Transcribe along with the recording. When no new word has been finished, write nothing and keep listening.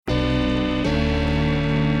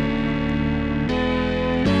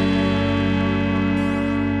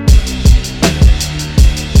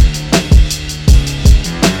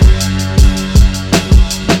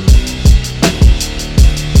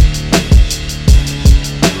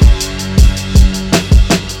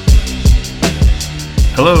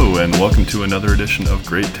Hello, and welcome to another edition of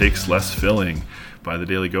Great Takes Less Filling by the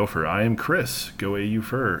Daily Gopher. I am Chris, Go AU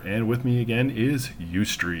Fur, and with me again is U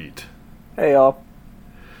Street. Hey, y'all.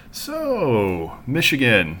 So,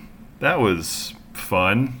 Michigan, that was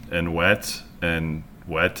fun and wet and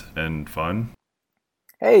fun.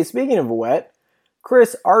 Hey, speaking of wet,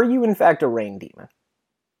 Chris, are you in fact a rain demon?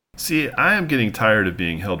 See, I am getting tired of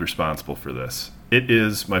being held responsible for this. It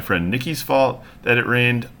is my friend Nikki's fault that it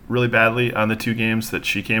rained really badly on the two games that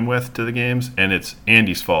she came with to the games, and it's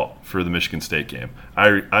Andy's fault for the Michigan State game.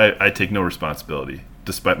 I take no responsibility,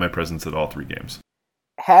 despite my presence at all three games.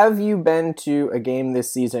 Have you been to a game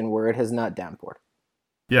this season where it has not downpoured?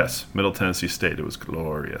 Yes, Middle Tennessee State. It was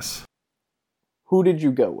glorious. Who did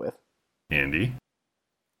you go with? Andy?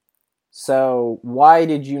 So, why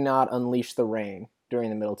did you not unleash the rain during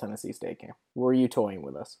the Middle Tennessee State game? Were you toying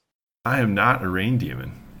with us? I am not a rain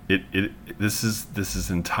demon. This is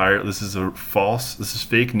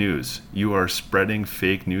fake news. You are spreading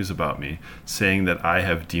fake news about me, saying that I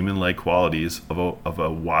have demon-like qualities of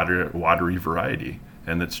a watery variety,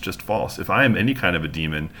 and it's just false. If I am any kind of a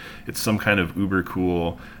demon, it's some kind of uber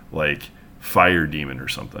cool like fire demon or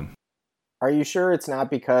something. Are you sure it's not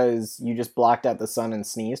because you just blocked out the sun and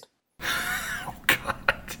sneezed? Oh God.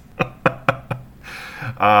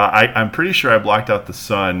 I'm pretty sure I blocked out the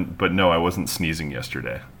sun, but no, I wasn't sneezing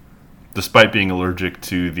yesterday, despite being allergic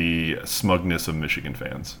to the smugness of Michigan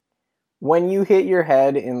fans. When you hit your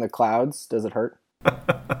head in the clouds, does it hurt?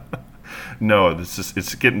 No,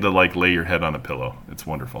 it's getting to like lay your head on a pillow. It's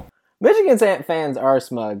wonderful. Michigan fans are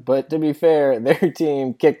smug, but to be fair, their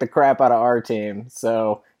team kicked the crap out of our team,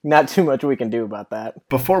 so not too much we can do about that.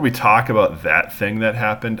 Before we talk about that thing that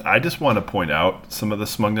happened, I just want to point out some of the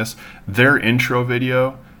smugness. Their intro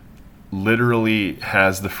video literally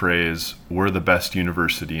has the phrase, "We're the best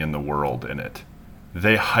university in the world" in it.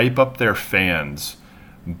 They hype up their fans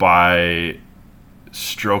by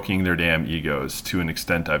stroking their damn egos to an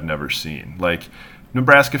extent I've never seen. Like,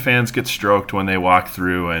 Nebraska fans get stroked when they walk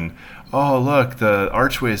through and, oh, look, the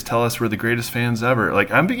archways tell us we're the greatest fans ever. Like,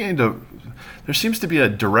 there seems to be a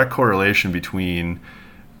direct correlation between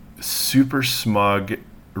super smug,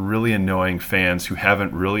 really annoying fans who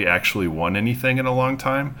haven't really actually won anything in a long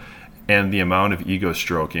time and the amount of ego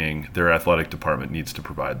stroking their athletic department needs to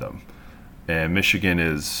provide them. And Michigan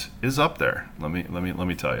is up there. Let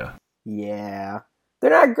me tell you. Yeah.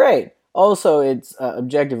 They're not great. Also, it's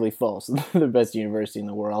objectively false. They're the best university in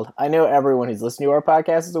the world. I know everyone who's listening to our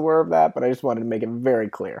podcast is aware of that, but I just wanted to make it very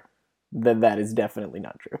clear that that is definitely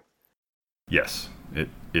not true. Yes, it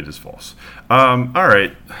is false. All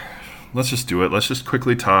right, let's just do it. Let's just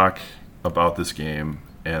quickly talk about this game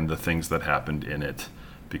and the things that happened in it,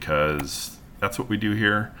 because that's what we do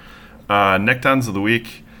here. Neckdowns of the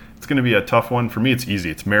week. It's going to be a tough one. For me, it's easy.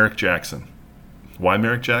 It's Merrick Jackson. Why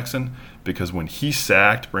Merrick Jackson? Because when he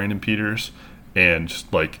sacked Brandon Peters and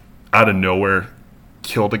just like out of nowhere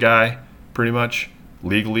killed a guy pretty much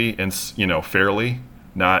legally and fairly,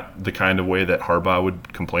 not the kind of way that Harbaugh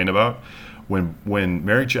would complain about. When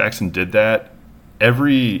Merrick Jackson did that,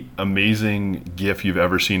 every amazing gif you've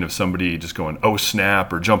ever seen of somebody just going, oh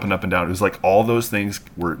snap, or jumping up and down, it was like all those things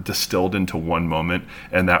were distilled into one moment,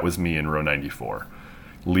 and that was me in row 94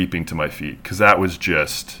 leaping to my feet, because that was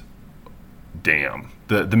just damn.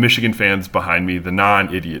 The Michigan fans behind me, the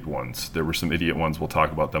non-idiot ones, there were some idiot ones, we'll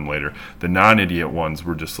talk about them later. The non-idiot ones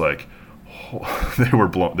were just like, oh, they were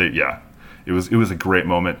blown. It was a great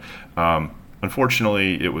moment.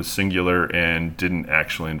 Unfortunately, it was singular and didn't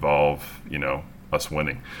actually involve, us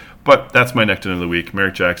winning. But that's my Neckdown of the week.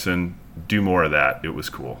 Merrick Jackson, do more of that. It was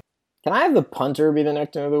cool. Can I have the punter be the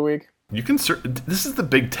Neckdown of the week? You can. This is the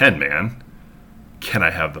Big Ten, man. Can I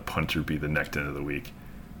have the punter be the Neckdown of the week?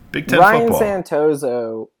 Big Ten Ryan football.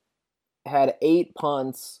 Santoso had 8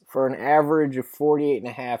 punts for an average of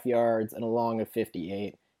 48.5 yards and a long of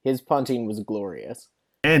 58. His punting was glorious.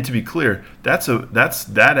 And to be clear, that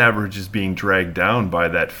average is being dragged down by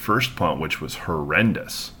that first punt, which was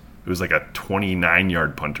horrendous. It was like a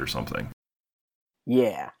 29-yard punt or something.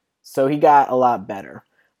 Yeah, so he got a lot better.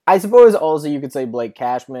 I suppose also you could say Blake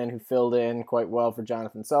Cashman, who filled in quite well for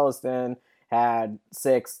Jonathan Sulliston, had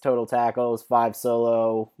 6 total tackles, 5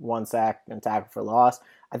 solo, 1 sack, and tackle for loss.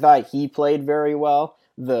 I thought he played very well.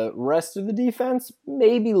 The rest of the defense,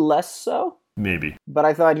 maybe less so. Maybe. But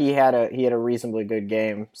I thought he had a reasonably good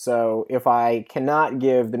game. So if I cannot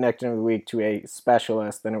give the Neckdown of the week to a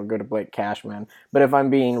specialist, then it would go to Blake Cashman. But if I'm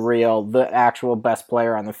being real, the actual best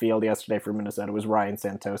player on the field yesterday for Minnesota was Ryan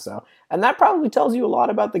Santoso. And that probably tells you a lot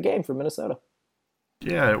about the game for Minnesota.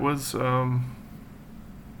 Yeah, it was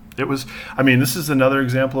It was, I mean, this is another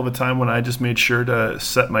example of a time when I just made sure to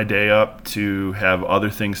set my day up to have other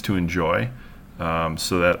things to enjoy,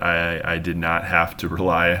 so that I did not have to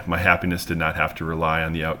rely, my happiness did not have to rely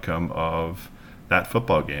on the outcome of that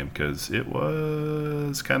football game, because it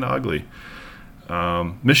was kind of ugly.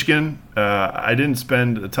 Michigan, I didn't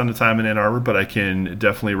spend a ton of time in Ann Arbor, but I can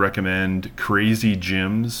definitely recommend Crazy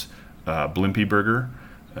Jim's Blimpie Burger.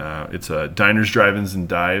 It's a diners, drive-ins, and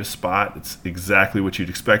dives spot. It's exactly what you'd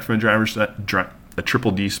expect from a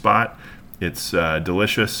triple D spot. It's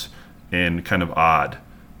delicious and kind of odd,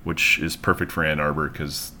 which is perfect for Ann Arbor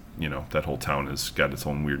because, that whole town has got its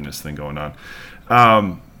own weirdness thing going on.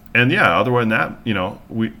 And yeah, other than that,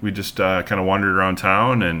 we just kind of wandered around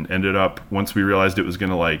town and ended up, once we realized it was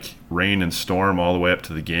going to rain and storm all the way up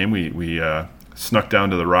to the game, we snuck down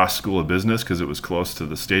to the Ross School of Business because it was close to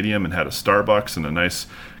the stadium and had a Starbucks and a nice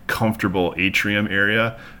comfortable atrium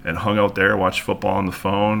area, and hung out there, watched football on the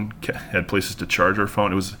phone, had places to charge our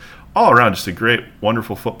phone. It was all around just a great,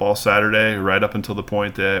 wonderful football Saturday, right up until the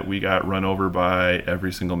point that we got run over by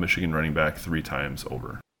every single Michigan running back 3 times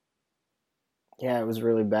over. Yeah, it was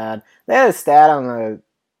really bad. They had a stat on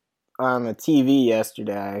the TV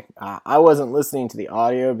yesterday. I wasn't listening to the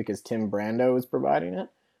audio because Tim Brando was providing it,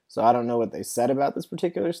 so I don't know what they said about this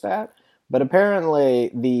particular stat. But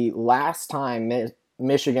apparently, the last time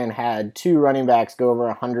Michigan had 2 running backs go over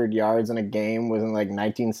 100 yards in a game was in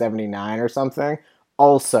 1979 or something,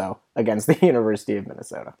 also against the University of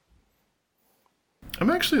Minnesota. I'm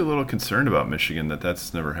actually a little concerned about Michigan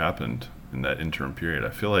that's never happened in that interim period. I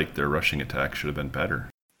feel like their rushing attack should have been better.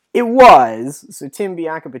 It was. So Tim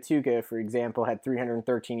Bianca-Patuka, for example, had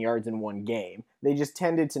 313 yards in one game. They just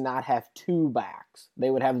tended to not have 2 backs. They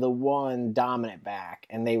would have the one dominant back,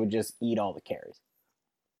 and they would just eat all the carries.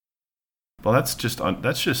 Well, that's just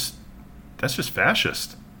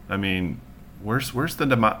fascist. I mean, where's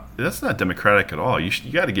the that's not democratic at all.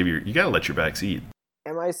 You got to let your backs eat.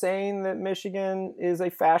 Am I saying that Michigan is a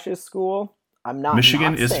fascist school? I'm not.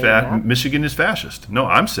 Michigan not saying that. Michigan is fascist. No,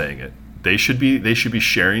 I'm saying it. They should be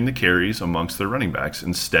sharing the carries amongst their running backs.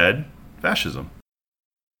 Instead, fascism.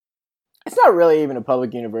 It's not really even a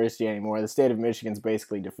public university anymore. The state of Michigan's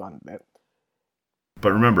basically defunded it.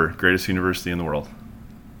 But remember, greatest university in the world.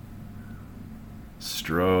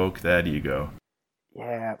 Stroke that ego.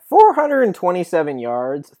 Yeah, 427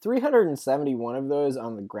 yards, 371 of those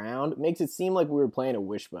on the ground. Makes it seem like we were playing a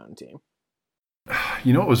wishbone team.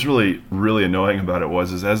 You know what was really, really annoying about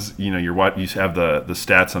it is as you have the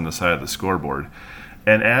stats on the side of the scoreboard,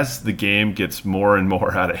 and as the game gets more and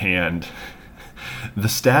more out of hand, the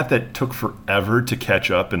stat that took forever to catch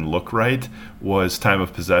up and look right was time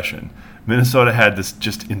of possession. Minnesota had this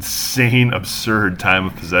just insane, absurd time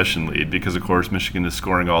of possession lead because, of course, Michigan is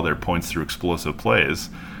scoring all their points through explosive plays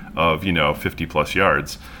of 50-plus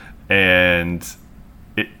yards, and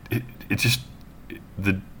it just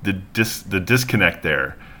the disconnect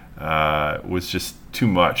there was just too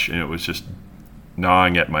much, and it was just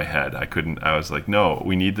gnawing at my head. I was like, no,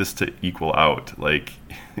 we need this to equal out.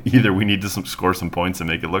 Either we need to score some points and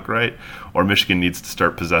make it look right, or Michigan needs to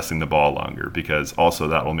start possessing the ball longer, because also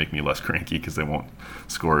that will make me less cranky because they won't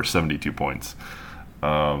score 72 points.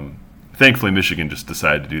 Thankfully, Michigan just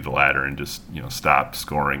decided to do the latter and just stop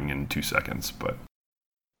scoring in 2 seconds. But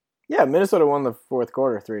yeah, Minnesota won the fourth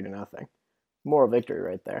quarter 3-0. Moral victory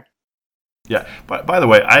right there. Yeah. By the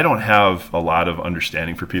way, I don't have a lot of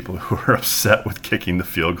understanding for people who are upset with kicking the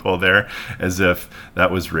field goal there, as if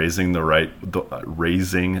that was raising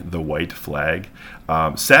the white flag.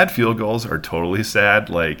 Sad field goals are totally sad.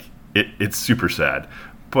 It's super sad.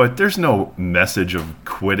 But there's no message of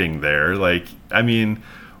quitting there.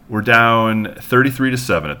 We're down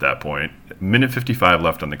 33-7 at that point. Minute 55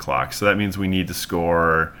 left on the clock. So that means we need to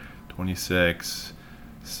score 26.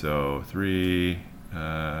 So 3.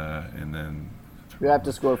 And then you have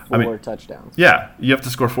to score 4 touchdowns. Yeah, you have to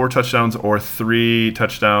score 4 touchdowns or 3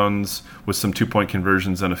 touchdowns with some 2-point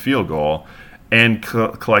conversions and a field goal, and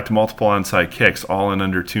collect multiple onside kicks all in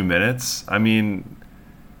under 2 minutes. I mean,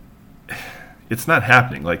 it's not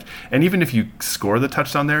happening. And even if you score the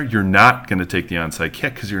touchdown there, you're not going to take the onside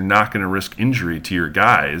kick because you're not going to risk injury to your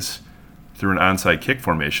guys through an onside kick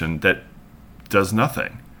formation that does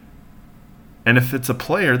nothing. And if it's a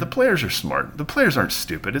player, the players are smart. The players aren't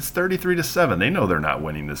stupid. It's 33-7. They know they're not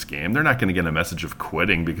winning this game. They're not going to get a message of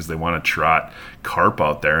quitting because they want to trot Carp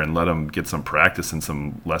out there and let them get some practice in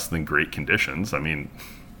some less than great conditions. I mean,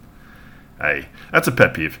 that's a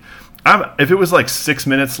pet peeve. If it was 6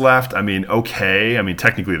 minutes left, okay.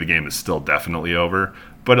 Technically the game is still definitely over.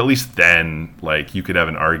 But at least then, you could have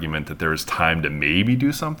an argument that there was time to maybe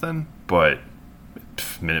do something. But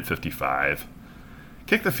minute 55...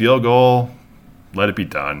 kick the field goal, let it be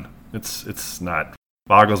done. It's not,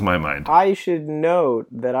 boggles my mind. I should note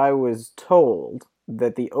that I was told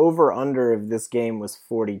that the over-under of this game was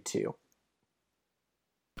 42.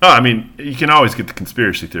 Oh, I mean, you can always get the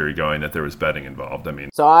conspiracy theory going that there was betting involved. I mean,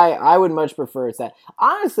 so I would much prefer it's that.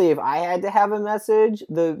 Honestly, if I had to have a message,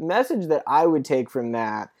 the message that I would take from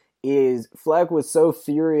that is Fleck was so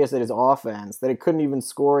furious at his offense that it couldn't even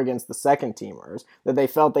score against the second teamers, that they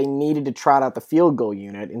felt they needed to trot out the field goal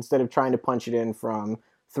unit instead of trying to punch it in from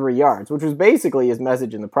 3 yards, which was basically his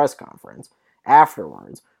message in the press conference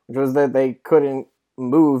afterwards, which was that they couldn't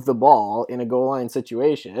move the ball in a goal line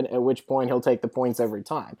situation, at which point he'll take the points every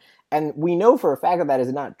time. And we know for a fact that that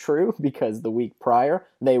is not true because the week prior,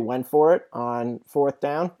 they went for it on fourth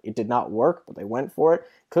down. It did not work, but they went for it.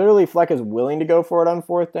 Clearly, Fleck is willing to go for it on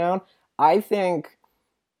fourth down. I think,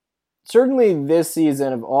 certainly this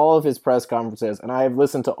season, of all of his press conferences, and I have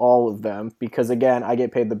listened to all of them because, again, I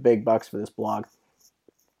get paid the big bucks for this blog,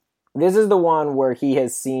 this is the one where he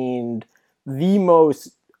has seemed the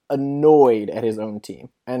most annoyed at his own team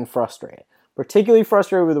and frustrated. Particularly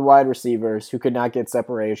frustrated with the wide receivers who could not get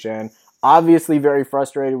separation. Obviously very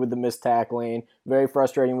frustrated with the missed tackling. Very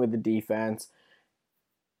frustrating with the defense.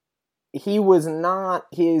 He was not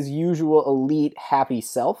his usual elite happy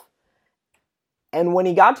self. And when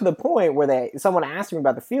he got to the point where someone asked him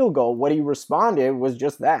about the field goal, what he responded was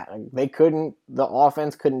just that. The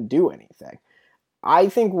offense couldn't do anything. I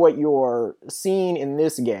think what you're seeing in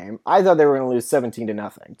this game, I thought they were going to lose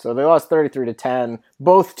 17-0. So they lost 33-10.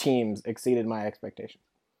 Both teams exceeded my expectations.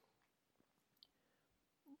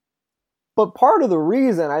 But part of the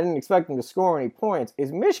reason I didn't expect them to score any points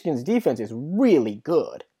is Michigan's defense is really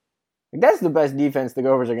good. That's the best defense the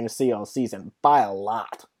Gophers are going to see all season by a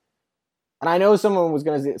lot. And I know someone was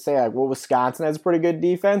going to say, well, Wisconsin has a pretty good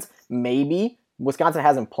defense. Maybe. Wisconsin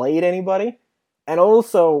hasn't played anybody. And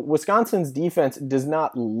also, Wisconsin's defense does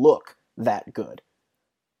not look that good.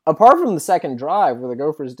 Apart from the second drive where the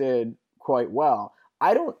Gophers did quite well,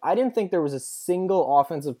 I didn't think there was a single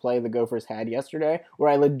offensive play the Gophers had yesterday where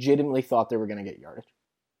I legitimately thought they were going to get yardage.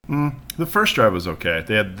 The first drive was okay.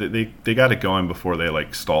 They got it going before they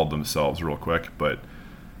stalled themselves real quick. But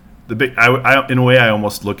in a way, I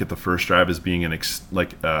almost look at the first drive as being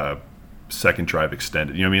second drive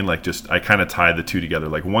extended. You know what I mean? I kind of tie the two together.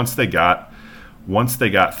 Once they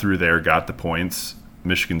got through there, got the points,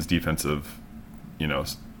 Michigan's defensive,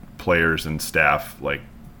 players and staff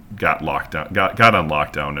got locked down, got on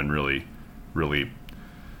lockdown, and really,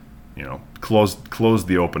 closed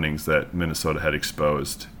the openings that Minnesota had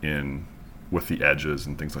exposed with the edges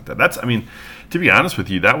and things like that. To be honest with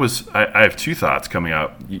you, that was I have two thoughts coming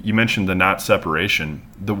out. You mentioned the not separation.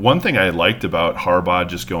 The one thing I liked about Harbaugh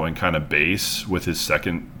just going kind of base with his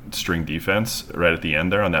second string defense right at the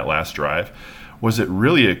end there on that last drive was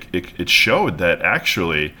it showed that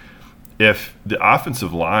actually if the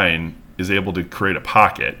offensive line is able to create a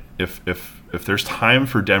pocket, if there's time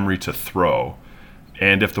for Demery to throw,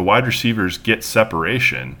 and if the wide receivers get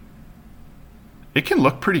separation, it can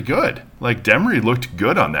look pretty good. Demery looked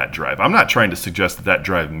good on that drive. I'm not trying to suggest that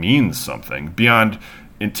drive means something beyond,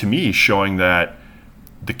 and to me, showing that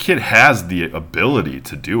the kid has the ability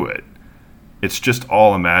to do it. It's just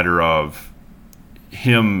all a matter of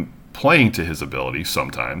him playing to his ability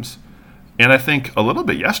sometimes. And I think a little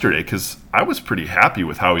bit yesterday, because I was pretty happy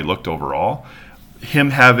with how he looked overall,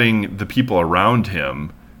 him having the people around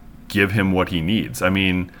him give him what he needs.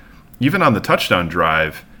 Even on the touchdown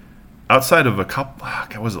drive, outside of a couple,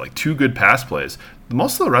 two good pass plays,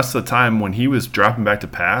 most of the rest of the time when he was dropping back to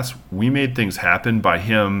pass, we made things happen by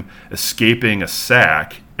him escaping a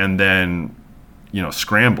sack and then,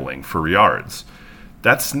 scrambling for yards.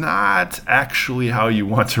 That's not actually how you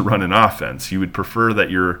want to run an offense. You would prefer that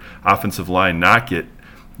your offensive line not get,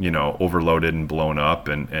 overloaded and blown up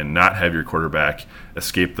and not have your quarterback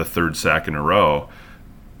escape the third sack in a row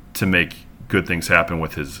to make good things happen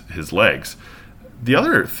with his legs. The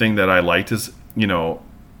other thing that I liked is,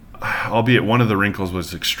 albeit one of the wrinkles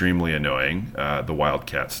was extremely annoying, the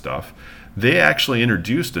Wildcat stuff. They actually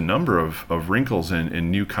introduced a number of wrinkles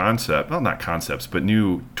and new not concepts, but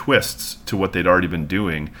new twists to what they'd already been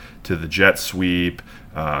doing, to the jet sweep,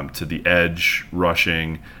 to the edge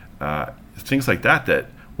rushing, things like that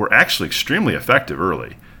were actually extremely effective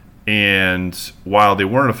early. And while they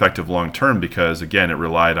weren't effective long term, because again, it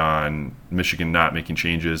relied on Michigan not making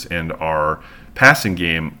changes and our passing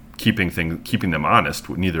game keeping them honest,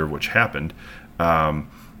 neither of which happened.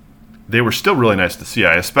 They were still really nice to see.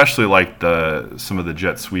 I especially liked some of the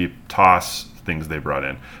jet sweep toss things they brought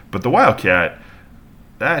in. But the Wildcat,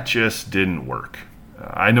 that just didn't work.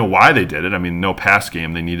 I know why they did it. I mean, no pass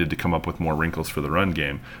game. They needed to come up with more wrinkles for the run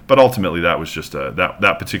game. But ultimately, that was just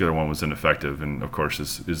that particular one was ineffective, and of course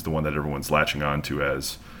is the one that everyone's latching on to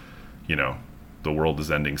as, the world is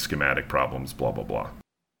ending schematic problems, blah, blah, blah.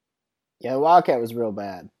 Yeah, the Wildcat was real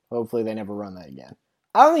bad. Hopefully they never run that again.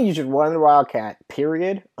 I don't think you should run the Wildcat,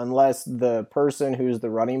 period, unless the person who's the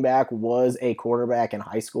running back was a quarterback in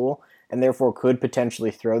high school and therefore could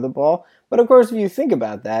potentially throw the ball. But of course, if you think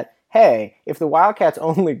about that, hey, if the Wildcat's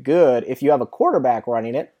only good if you have a quarterback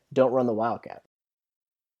running it, don't run the Wildcat.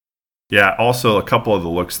 Yeah, also a couple of the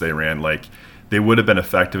looks they ran, like they would have been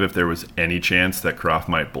effective if there was any chance that Croft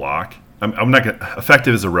might block. I'm not gonna,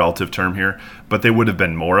 effective is a relative term here, but they would have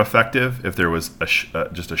been more effective if there was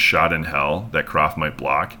just a shot in hell that Croft might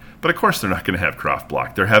block. But of course, they're not going to have Croft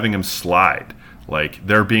block. They're having him slide. Like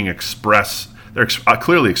they're clearly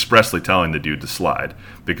expressly telling the dude to slide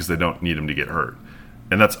because they don't need him to get hurt,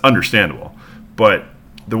 and that's understandable. But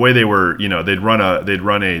the way they were, they'd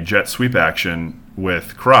run a jet sweep action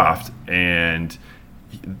with Croft, and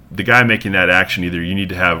the guy making that action, either you need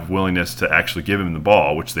to have willingness to actually give him the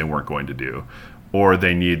ball, which they weren't going to do, or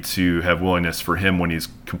they need to have willingness for him when he's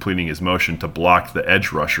completing his motion to block the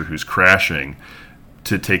edge rusher who's crashing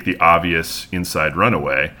to take the obvious inside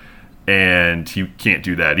runaway, and he can't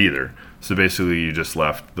do that either. So basically you just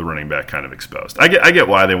left the running back kind of exposed. I get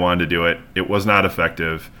why they wanted to do it. It was not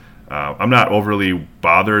effective. I'm not overly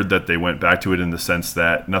bothered that they went back to it in the sense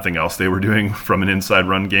that nothing else they were doing from an inside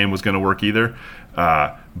run game was going to work either.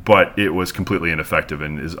 But it was completely ineffective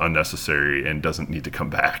and is unnecessary and doesn't need to come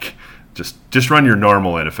back. Just run your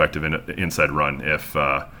normal ineffective inside run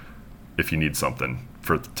if you need something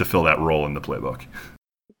to fill that role in the playbook.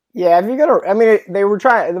 Yeah, if you're gonna, they were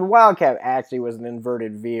trying. The Wildcat actually was an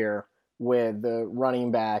inverted veer with the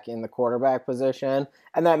running back in the quarterback position,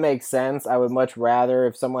 and that makes sense. I would much rather,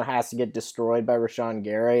 if someone has to get destroyed by Rashawn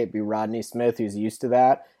Gary, it be Rodney Smith, who's used to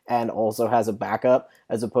that and also has a backup,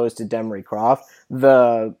 as opposed to Demery Croft.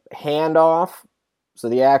 The handoff, so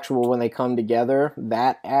the actual when they come together,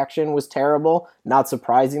 that action was terrible. Not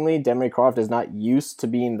surprisingly, Demery Croft is not used to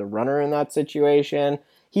being the runner in that situation.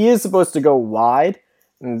 He is supposed to go wide,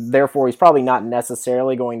 and therefore he's probably not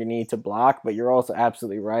necessarily going to need to block, but you're also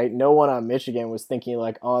absolutely right. No one on Michigan was thinking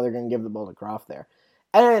like, oh, they're going to give the ball to Croft there.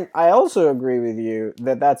 And I also agree with you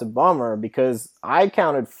that that's a bummer because I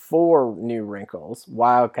counted 4 new wrinkles,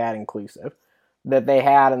 Wildcat inclusive, that they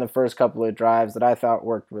had in the first couple of drives that I thought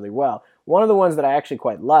worked really well. One of the ones that I actually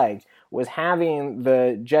quite liked was having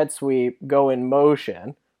the jet sweep go in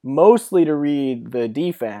motion, mostly to read the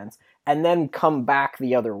defense, and then come back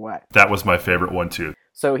the other way. That was my favorite one too.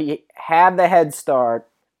 So he had the head start.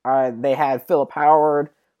 They had Philip Howard,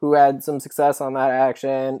 who had some success on that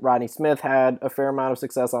action. Rodney Smith had a fair amount of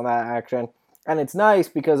success on that action. And it's nice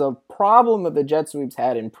because a problem that the jet sweeps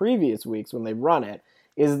had in previous weeks when they run it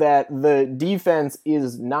is that the defense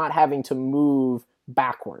is not having to move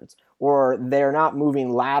backwards, or they're not moving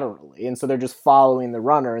laterally, and so they're just following the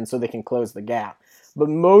runner, and so they can close the gap. But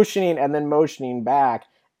motioning and then motioning back,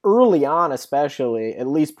 early on especially, at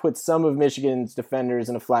least puts some of Michigan's defenders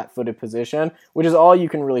in a flat-footed position, which is all you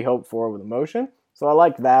can really hope for with a motion. So I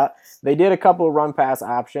liked that. They did a couple of run-pass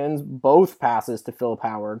options. Both passes to Philip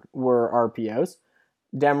Howard were RPOs.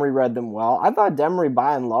 Demery read them well. I thought Demery,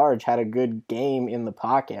 by and large, had a good game in the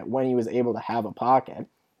pocket when he was able to have a pocket.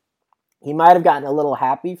 He might have gotten a little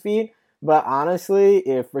happy feet, but honestly,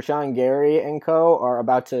 if Rashawn Gary and co. are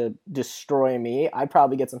about to destroy me, I'd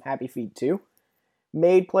probably get some happy feet too.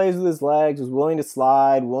 Made plays with his legs, was willing to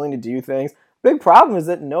slide, willing to do things. Big problem is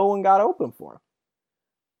that no one got open for him.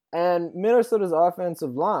 And Minnesota's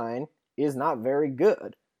offensive line is not very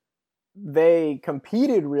good. They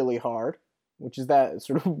competed really hard, which is that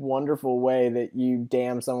sort of wonderful way that you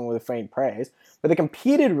damn someone with faint praise. But they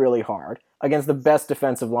competed really hard against the best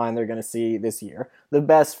defensive line they're going to see this year, the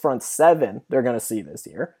best front 7 they're going to see this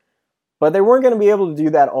year. But they weren't going to be able to do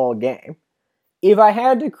that all game. If I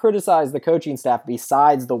had to criticize the coaching staff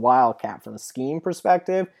besides the Wildcat from a scheme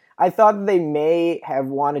perspective, I thought that they may have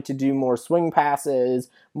wanted to do more swing passes,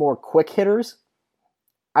 more quick hitters.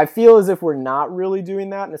 I feel as if we're not really doing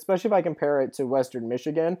that, and especially if I compare it to Western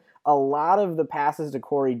Michigan, a lot of the passes to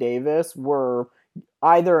Corey Davis were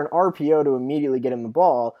either an RPO to immediately get him the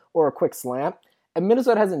ball or a quick slant. And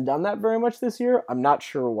Minnesota hasn't done that very much this year. I'm not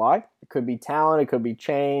sure why. It could be talent, it could be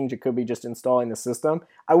change, it could be just installing the system.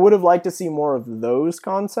 I would have liked to see more of those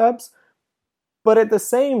concepts. But at the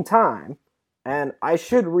same time, and I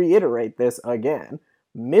should reiterate this again,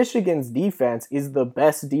 Michigan's defense is the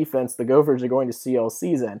best defense the Gophers are going to see all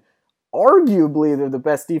season. Arguably, they're the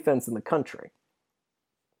best defense in the country.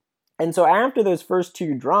 And so after those first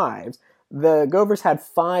 2 drives, The Gophers had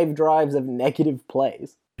 5 drives of negative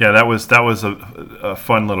plays. Yeah, that was a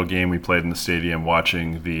fun little game we played in the stadium,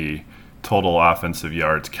 watching the total offensive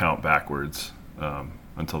yards count backwards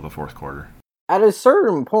until the fourth quarter. At a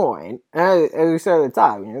certain point, as we said at the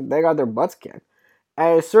time, they got their butts kicked.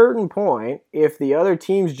 At a certain point, if the other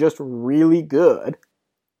team's just really good,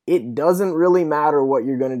 it doesn't really matter what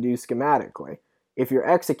you're going to do schematically. If your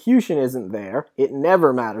execution isn't there, it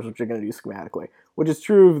never matters what you're going to do schematically, which is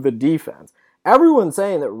true of the defense. Everyone's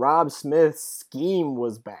saying that Rob Smith's scheme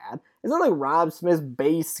was bad. It's not like Rob Smith's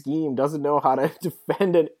base scheme doesn't know how to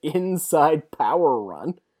defend an inside power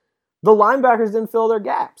run. The linebackers didn't fill their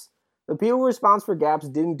gaps. The people responsible for gaps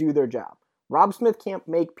didn't do their job. Rob Smith can't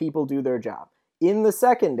make people do their job. In the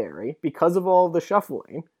secondary, because of all the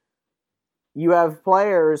shuffling, you have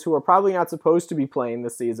players who are probably not supposed to be playing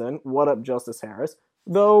this season. What up, Justice Harris?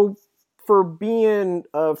 Though, for being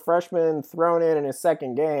a freshman thrown in his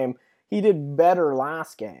second game, he did better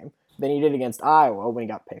last game than he did against Iowa when he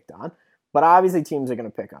got picked on. But obviously teams are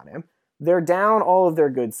going to pick on him. They're down all of their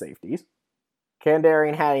good safeties. Kandari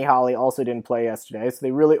and Hattie Holly also didn't play yesterday, so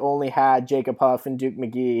they really only had Jacob Huff and Duke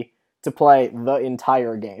McGee to play the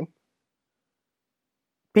entire game.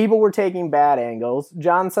 People were taking bad angles.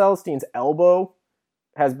 John Celestine's elbow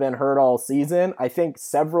has been hurt all season. I think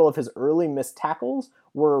several of his early missed tackles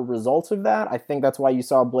were a result of that. I think that's why you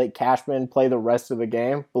saw Blake Cashman play the rest of the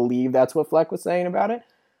game. Believe that's what Fleck was saying about it.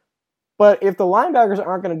 But if the linebackers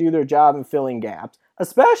aren't going to do their job in filling gaps,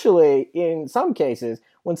 especially in some cases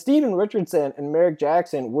when Steven Richardson and Merrick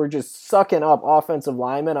Jackson were just sucking up offensive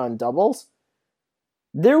linemen on doubles,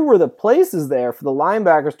 there were the places there for the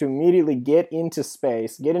linebackers to immediately get into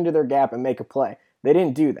space, get into their gap, and make a play. They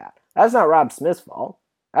didn't do that. That's not Rob Smith's fault.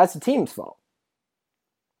 That's the team's fault.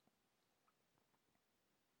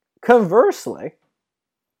 Conversely,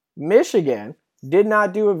 Michigan did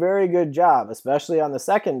not do a very good job, especially on the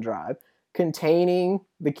second drive, containing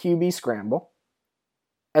the QB scramble,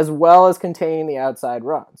 as well as containing the outside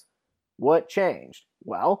runs. What changed?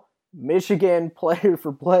 Well, Michigan, player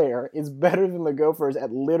for player, is better than the Gophers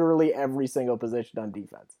at literally every single position on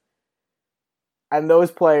defense. And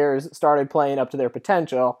those players started playing up to their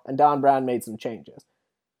potential, and Don Brown made some changes.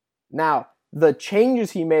 Now, the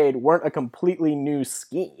changes he made weren't a completely new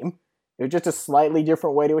scheme. It was just a slightly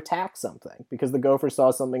different way to attack something, because the Gophers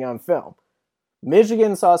saw something on film.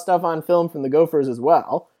 Michigan saw stuff on film from the Gophers as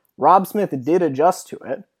well. Rob Smith did adjust to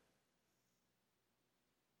it.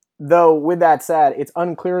 Though, with that said, it's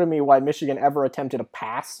unclear to me why Michigan ever attempted a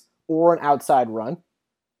pass or an outside run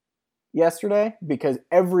yesterday, because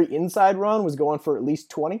every inside run was going for at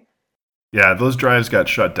least 20. Yeah, those drives got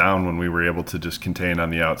shut down when we were able to just contain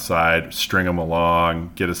on the outside, string them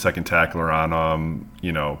along, get a second tackler on them,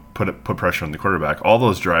 put pressure on the quarterback. All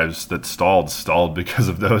those drives that stalled because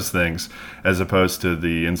of those things, as opposed to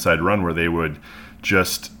the inside run where they would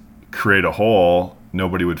just create a hole,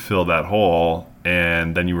 nobody would fill that hole,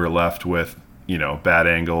 and then you were left with, bad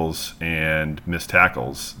angles and missed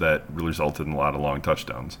tackles that resulted in a lot of long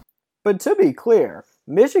touchdowns. But to be clear,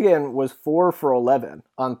 Michigan was 4 for 11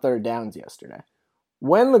 on third downs yesterday.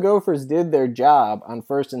 When the Gophers did their job on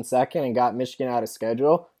first and second and got Michigan out of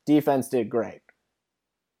schedule, defense did great.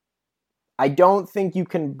 I don't think you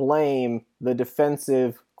can blame the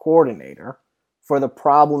defensive coordinator for the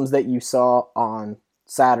problems that you saw on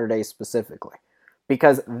Saturday specifically,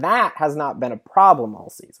 because that has not been a problem all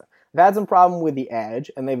season. They've had some problem with the edge,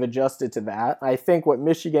 and they've adjusted to that. I think what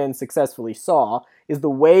Michigan successfully saw is the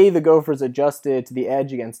way the Gophers adjusted to the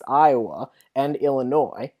edge against Iowa and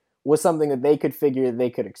Illinois was something that they could figure they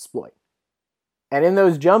could exploit. And in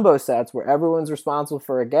those jumbo sets where everyone's responsible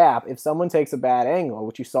for a gap, if someone takes a bad angle,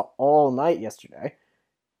 which you saw all night yesterday,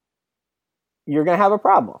 you're going to have a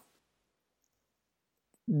problem.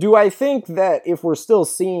 Do I think that if we're still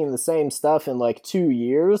seeing the same stuff in 2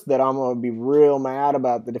 years that I'm going to be real mad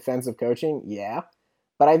about the defensive coaching? Yeah.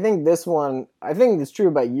 But I think it's true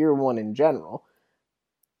about year one in general.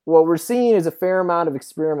 What we're seeing is a fair amount of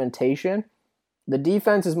experimentation. The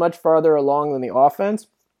defense is much farther along than the offense,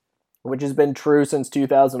 which has been true since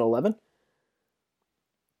 2011.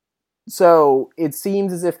 So it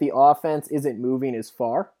seems as if the offense isn't moving as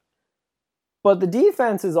far. But the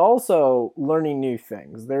defense is also learning new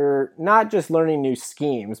things. They're not just learning new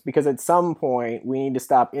schemes, because at some point we need to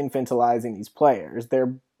stop infantilizing these players.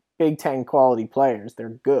 They're Big Ten quality players. They're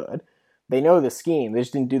good. They know the scheme. They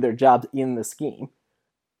just didn't do their jobs in the scheme.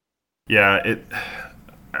 Yeah,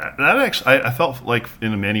 I felt like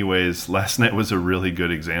in many ways last night was a really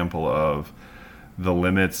good example of the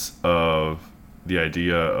limits of the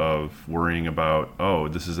idea of worrying about,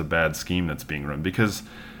 this is a bad scheme that's being run. Because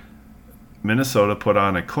Minnesota put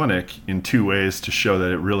on a clinic in two ways to show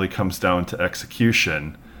that it really comes down to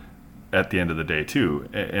execution at the end of the day too.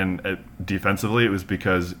 And defensively, it was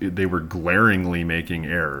because they were glaringly making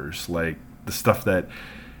errors, like the stuff that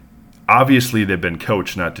obviously they've been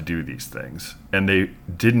coached not to do these things, and they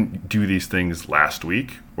didn't do these things last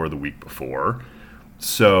week or the week before.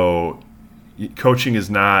 So coaching is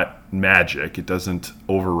not magic. It doesn't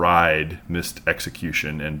override missed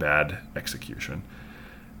execution and bad execution.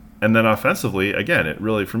 And then offensively, again, it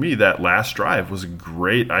really, for me, that last drive was a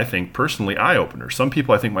great, I think, personally, eye-opener. Some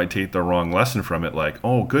people, I think, might take the wrong lesson from it, like,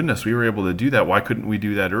 oh, goodness, we were able to do that. Why couldn't we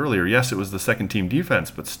do that earlier? Yes, it was the second-team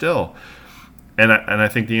defense, but still. And I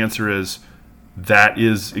think the answer is that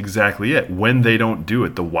is exactly it. When they don't do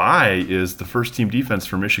it, the why is the first-team defense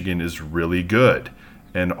for Michigan is really good.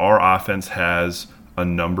 And our offense has a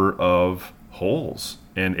number of holes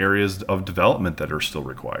and areas of development that are still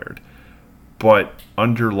required. But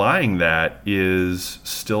underlying that is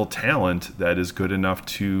still talent that is good enough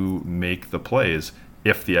to make the plays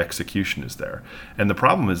if the execution is there. And the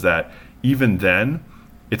problem is that even then,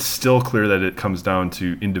 it's still clear that it comes down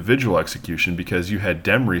to individual execution, because you had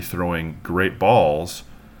Demery throwing great balls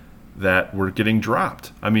that were getting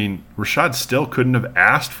dropped. I mean, Rashad still couldn't have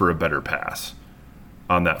asked for a better pass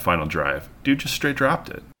on that final drive. Dude just straight dropped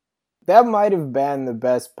it. That might have been the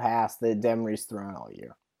best pass that Demery's thrown all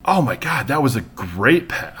year. Oh my God, that was a great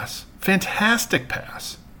pass. Fantastic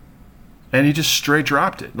pass. And he just straight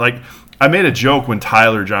dropped it. Like, I made a joke when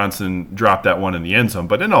Tyler Johnson dropped that one in the end zone,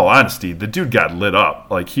 but in all honesty, the dude got lit up.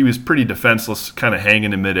 Like, he was pretty defenseless, kind of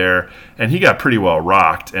hanging in midair, and he got pretty well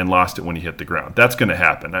rocked and lost it when he hit the ground. That's going to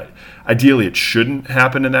happen. Ideally, it shouldn't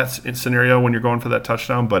happen in that scenario when you're going for that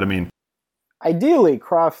touchdown, but I mean... Ideally,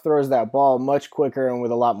 Croft throws that ball much quicker and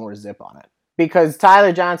with a lot more zip on it, because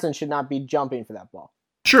Tyler Johnson should not be jumping for that ball.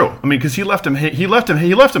 True. I mean, because he left him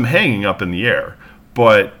hanging up in the air,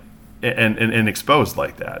 but and exposed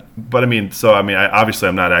like that. But I mean, obviously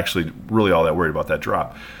I'm not actually really all that worried about that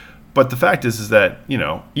drop. But the fact is that, you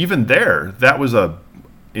know, even there, that was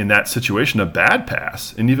in that situation a bad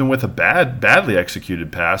pass, and even with a badly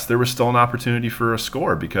executed pass, there was still an opportunity for a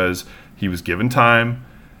score because he was given time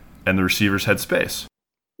and the receivers had space.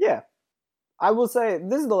 Yeah. I will say,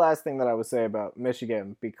 this is the last thing that I would say about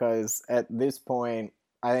Michigan, because at this point,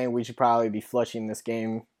 I think we should probably be flushing this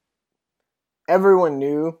game. Everyone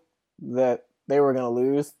knew that they were going to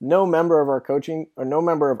lose. No member of our coaching, or no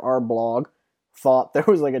member of our blog, thought there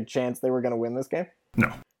was like a chance they were going to win this game.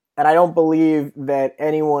 No. And I don't believe that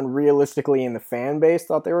anyone realistically in the fan base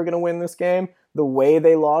thought they were going to win this game. The way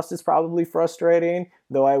they lost is probably frustrating,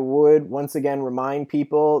 though I would once again remind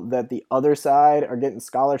people that the other side are getting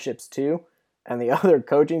scholarships too, and the other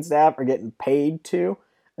coaching staff are getting paid too.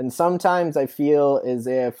 And sometimes I feel as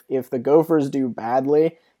if the Gophers do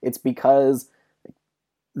badly, it's because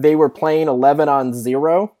they were playing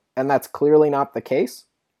 11-on-0, and that's clearly not the case.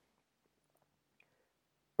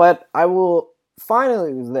 But I will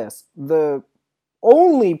finally do this. The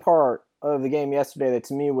only part of the game yesterday that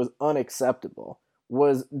to me was unacceptable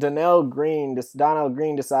was Donnell Green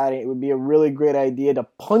deciding it would be a really great idea to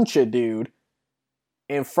punch a dude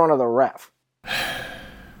in front of the ref.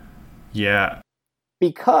 Yeah.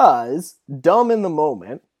 Because dumb in the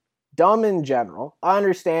moment, dumb in general. I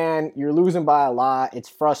understand you're losing by a lot. It's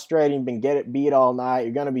frustrating. You've been getting beat all night.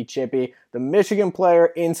 You're going to be chippy. The Michigan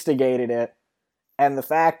player instigated it. And the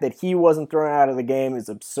fact that he wasn't thrown out of the game is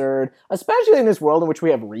absurd, especially in this world in which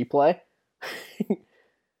we have replay.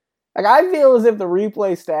 Like, I feel as if the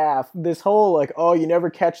replay staff, this whole, like, oh, you never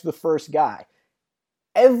catch the first guy.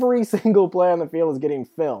 Every single play on the field is getting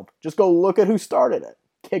filmed. Just go look at who started it.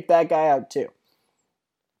 Kick that guy out too.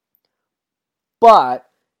 But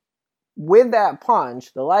with that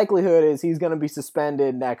punch, the likelihood is he's going to be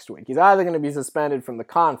suspended next week. He's either going to be suspended from the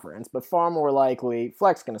conference, but far more likely,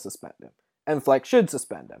 Fleck's going to suspend him. And Fleck should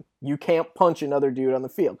suspend him. You can't punch another dude on the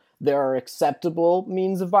field. There are acceptable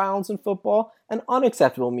means of violence in football and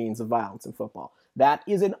unacceptable means of violence in football. That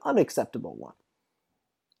is an unacceptable one.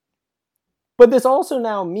 But this also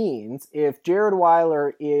now means if Jared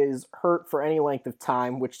Weiler is hurt for any length of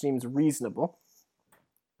time, which seems reasonable,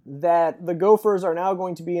 that the Gophers are now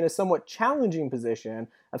going to be in a somewhat challenging position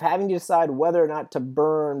of having to decide whether or not to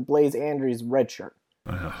burn Blaze Andrews' red shirt.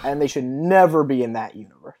 And they should never be in that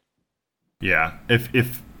universe. Yeah,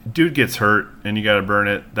 if dude gets hurt and you got to burn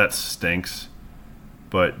it, that stinks.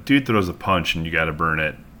 But dude throws a punch and you got to burn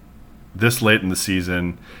it this late in the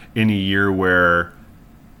season, in a year where,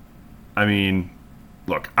 I mean,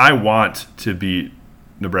 look, I want to beat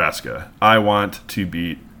Nebraska. I want to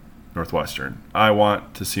beat Northwestern. I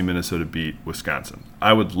want to see Minnesota beat Wisconsin.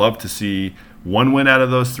 I would love to see 1 win out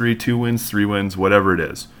of those 3, 2 wins, 3 wins, whatever it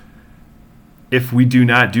is. If we do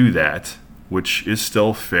not do that, which is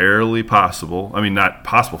still fairly possible, I mean, not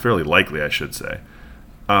possible, fairly likely, I should say,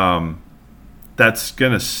 that's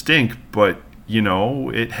going to stink, but,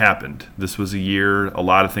 it happened. This was a year, a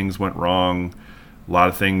lot of things went wrong. A lot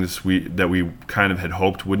of things that we kind of had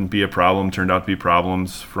hoped wouldn't be a problem turned out to be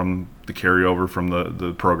problems from the carryover from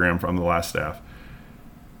the program from the last staff.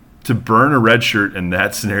 To burn a red shirt in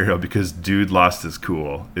that scenario because dude lost his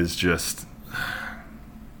cool is just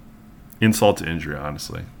insult to injury,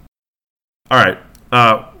 honestly. All right,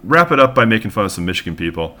 wrap it up by making fun of some Michigan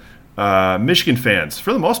people. Michigan fans,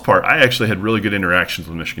 for the most part, I actually had really good interactions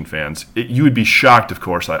with Michigan fans. You would be shocked, of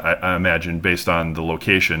course, I imagine, based on the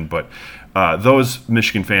location, but those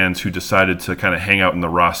Michigan fans who decided to kind of hang out in the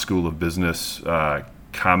Ross School of Business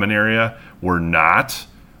common area were not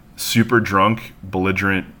super drunk,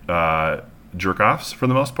 belligerent jerk-offs for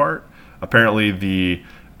the most part. Apparently, the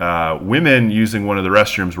women using one of the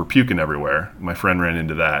restrooms were puking everywhere. My friend ran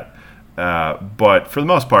into that. But for the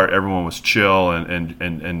most part, everyone was chill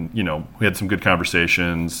and we had some good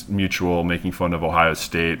conversations, mutual, making fun of Ohio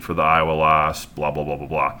State for the Iowa loss, blah, blah, blah,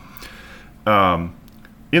 blah, blah.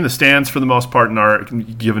 In the stands, for the most part,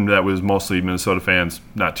 given that was mostly Minnesota fans,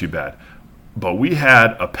 not too bad. But we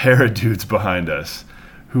had a pair of dudes behind us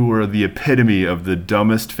who were the epitome of the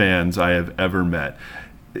dumbest fans I have ever met.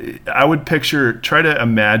 I would try to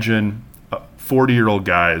imagine 40-year-old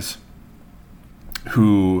guys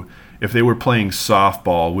who, if they were playing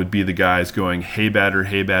softball, would be the guys going, hey batter,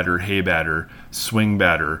 hey batter, hey batter, swing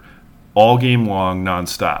batter, all game long,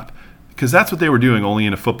 nonstop. Because that's what they were doing, only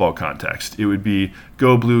in a football context. It would be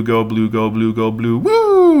go blue, go blue, go blue, go blue,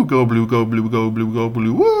 woo! Go blue, go blue, go blue, go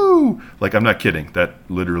blue, woo! Like, I'm not kidding. That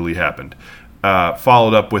literally happened.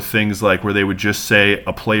 Followed up with things like where they would just say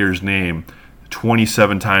a player's name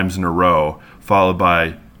 27 times in a row, followed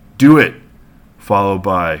by do it, followed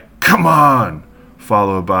by come on,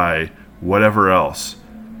 followed by whatever else.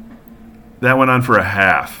 That went on for a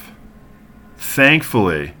half.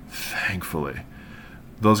 Thankfully,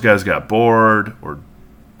 those guys got bored or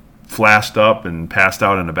flashed up and passed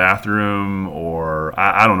out in a bathroom or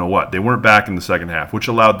I don't know what. They weren't back in the second half, which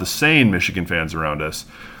allowed the sane Michigan fans around us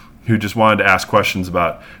who just wanted to ask questions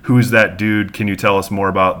about who's that dude, can you tell us more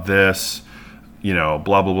about this, blah,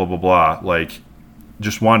 blah, blah, blah, blah. Like,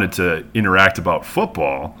 just wanted to interact about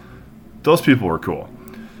football. Those people were cool.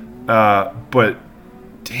 But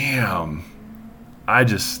damn, I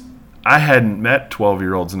hadn't met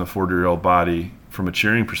 12-year-olds in a 40-year-old body from a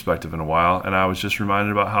cheering perspective in a while, and I was just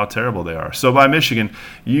reminded about how terrible they are. So by Michigan,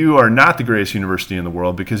 you are not the greatest university in the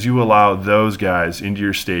world because you allow those guys into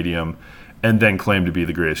your stadium and then claim to be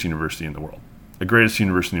the greatest university in the world. The greatest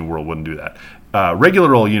university in the world wouldn't do that.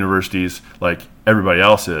 Regular old universities, like everybody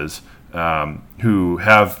else is, who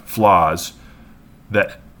have flaws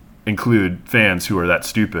that include fans who are that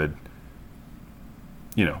stupid,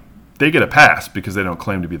 they get a pass because they don't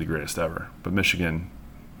claim to be the greatest ever. But Michigan,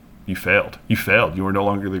 you failed. You failed. You were no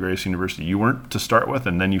longer the greatest university. You weren't to start with,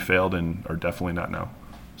 and then you failed and are definitely not now.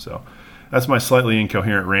 So that's my slightly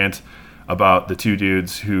incoherent rant about the two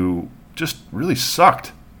dudes who just really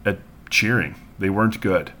sucked at cheering. They weren't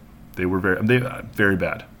good. They were very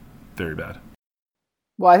bad. Very bad.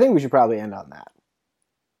 Well, I think we should probably end on that.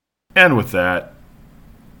 And with that,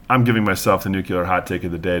 I'm giving myself the nuclear hot take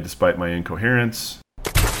of the day despite my incoherence.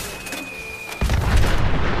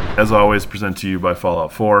 As always, present to you by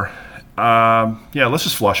Fallout 4. Let's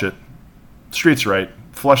just flush it. Street's right.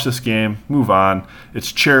 Flush this game. Move on.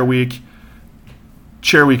 It's chair week.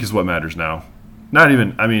 Chair week is what matters now. Don't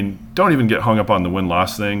even get hung up on the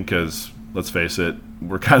win-loss thing because, let's face it,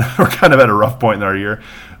 we're kind of at a rough point in our year.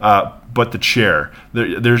 But the chair.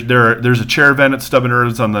 There's a chair event at Stubborn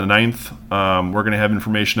Nerds on the 9th. We're going to have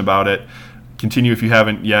information about it. Continue, if you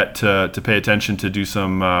haven't yet, to pay attention to do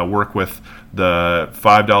some work with the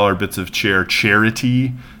 $5 Bits of Chair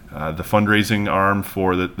charity, the fundraising arm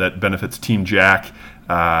for that benefits Team Jack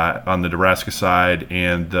on the Nebraska side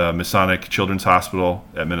and the Masonic Children's Hospital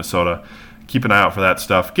at Minnesota. Keep an eye out for that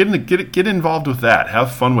stuff. Get involved with that.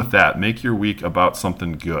 Have fun with that. Make your week about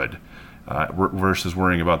something good versus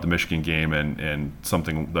worrying about the Michigan game and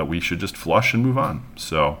something that we should just flush and move on.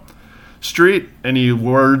 So, Street, any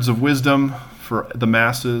words of wisdom for the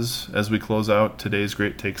masses as we close out today's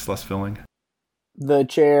Great Takes Less Filling? The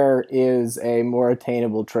chair is a more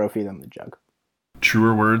attainable trophy than the jug.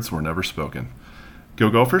 Truer words were never spoken. Go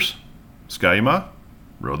Gophers. Skyima.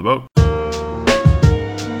 Row the boat.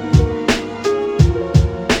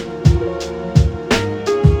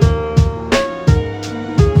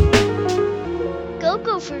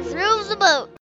 for Room the Boat.